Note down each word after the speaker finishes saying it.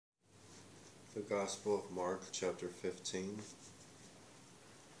The Gospel of Mark, chapter 15.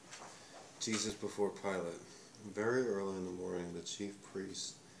 Jesus before Pilate. Very early in the morning, the chief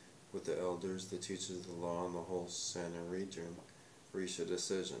priests, with the elders, the teachers of the law, and the whole Sanhedrin, reached a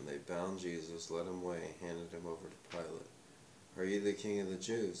decision. They bound Jesus, led him away, and handed him over to Pilate. "Are you the king of the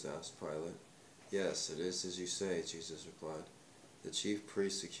Jews?" asked Pilate. "Yes, it is as you say," Jesus replied. The chief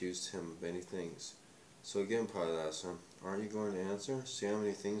priests accused him of many things. So again Pilate asked him, "Aren't you going to answer? See how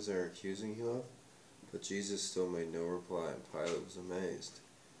many things they are accusing you of?" But Jesus still made no reply, and Pilate was amazed.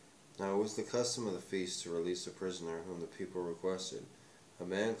 Now it was the custom of the feast to release a prisoner whom the people requested. A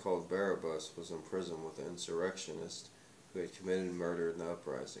man called Barabbas was in prison with an insurrectionist who had committed murder in the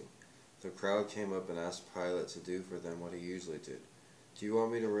uprising. The crowd came up and asked Pilate to do for them what he usually did. "Do you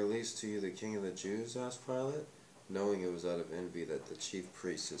want me to release to you the king of the Jews?" asked Pilate, knowing it was out of envy that the chief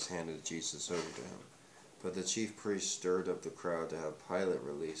priests had handed Jesus over to him. But the chief priests stirred up the crowd to have Pilate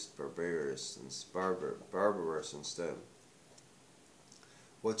release Barabbas instead.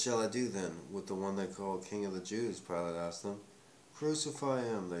 "What shall I do then with the one they call King of the Jews?" Pilate asked them. "Crucify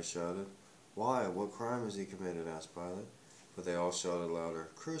him," they shouted. "Why? What crime has he committed?" asked Pilate. But they all shouted louder,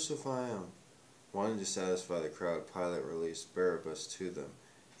 "Crucify him!" Wanting to satisfy the crowd, Pilate released Barabbas to them.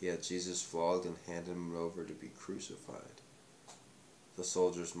 He had Jesus flogged and handed him over to be crucified. The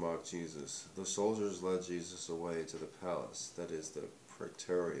soldiers mocked Jesus. The soldiers led Jesus away to the palace, that is, the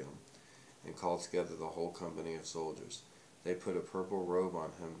praetorium, and called together the whole company of soldiers. They put a purple robe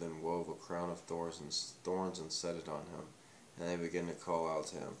on him, then wove a crown of thorns and set it on him, and they began to call out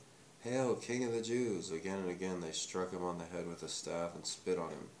to him, "Hail, King of the Jews!" Again and again they struck him on the head with a staff and spit on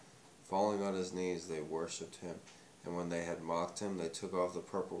him. Falling on his knees, they worshipped him, and when they had mocked him, they took off the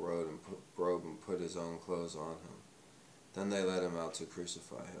purple robe and put his own clothes on him. Then they led him out to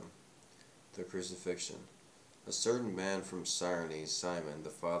crucify him. The crucifixion. A certain man from Cyrene, Simon, the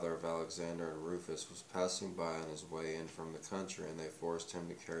father of Alexander and Rufus, was passing by on his way in from the country, and they forced him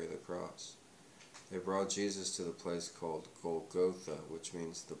to carry the cross. They brought Jesus to the place called Golgotha, which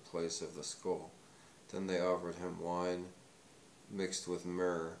means the place of the skull. Then they offered him wine mixed with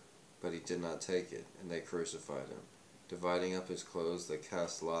myrrh, but he did not take it, and they crucified him. Dividing up his clothes, they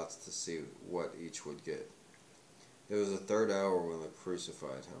cast lots to see what each would get. It was the third hour when they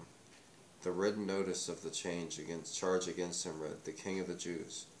crucified him. The written notice of the charge against him read, "The King of the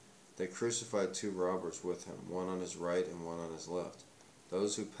Jews." They crucified two robbers with him, one on his right and one on his left.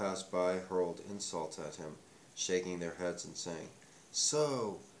 Those who passed by hurled insults at him, shaking their heads and saying,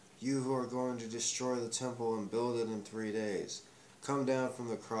 "So, you who are going to destroy the temple and build it in 3 days, come down from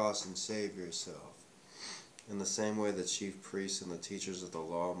the cross and save yourself." In the same way the chief priests and the teachers of the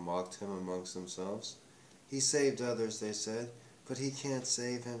law mocked him amongst themselves. "He saved others," they said, "but he can't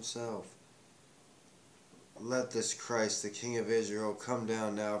save himself. Let this Christ, the King of Israel, come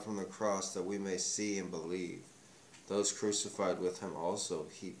down now from the cross that we may see and believe." Those crucified with him also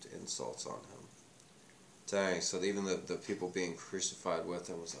heaped insults on him. Dang, so even the people being crucified with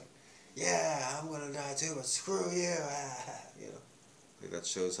him was like, "Yeah, I'm going to die too, but screw you." Like that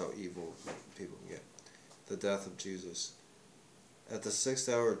shows how evil people can get. The death of Jesus. At the 6th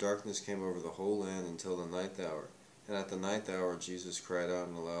hour, darkness came over the whole land until the 9th hour. And at the 9th hour, Jesus cried out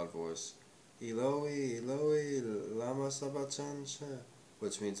in a loud voice, "Eloi, Eloi, lama sabachthani,"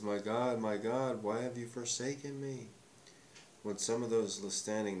 which means, my God, why have you forsaken me?" When some of those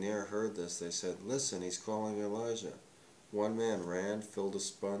standing near heard this, they said, "Listen, he's calling Elijah." One man ran, filled a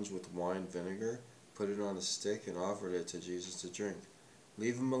sponge with wine vinegar, put it on a stick, and offered it to Jesus to drink.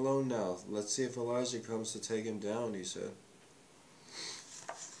 "Leave him alone now. Let's see if Elijah comes to take him down," he said.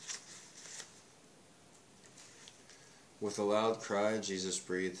 With a loud cry, Jesus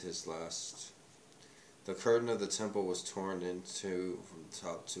breathed his last. The curtain of the temple was torn into from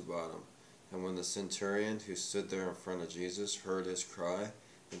top to bottom, and when the centurion who stood there in front of Jesus heard his cry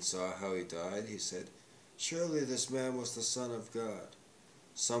and saw how he died, he said, "Surely this man was the Son of God."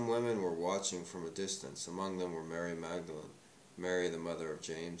 Some women were watching from a distance. Among them were Mary Magdalene, Mary the mother of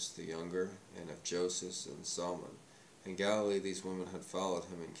James the younger, and of Joseph and Salmon. In Galilee these women had followed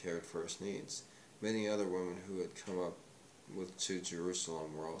him and cared for his needs. Many other women who had come up to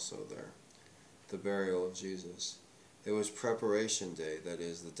Jerusalem were also there. The burial of Jesus. It was preparation day, that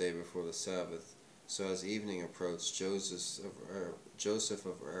is, the day before the Sabbath. So as evening approached, Joseph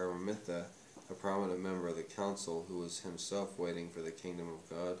of Arimathea, a prominent member of the council, who was himself waiting for the kingdom of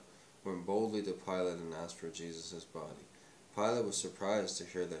God, went boldly to Pilate and asked for Jesus' body. Pilate was surprised to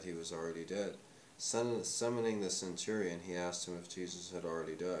hear that he was already dead. Summoning the centurion, he asked him if Jesus had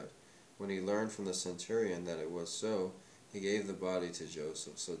already died. When he learned from the centurion that it was so, he gave the body to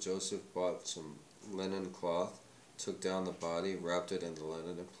Joseph. So Joseph bought some linen cloth, took down the body, wrapped it in the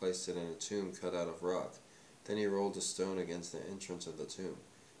linen, and placed it in a tomb cut out of rock. Then he rolled a stone against the entrance of the tomb.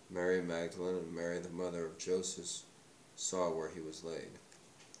 Mary Magdalene and Mary, the mother of Joseph, saw where he was laid.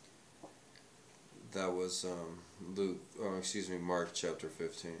 That was Mark chapter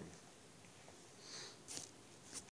 15.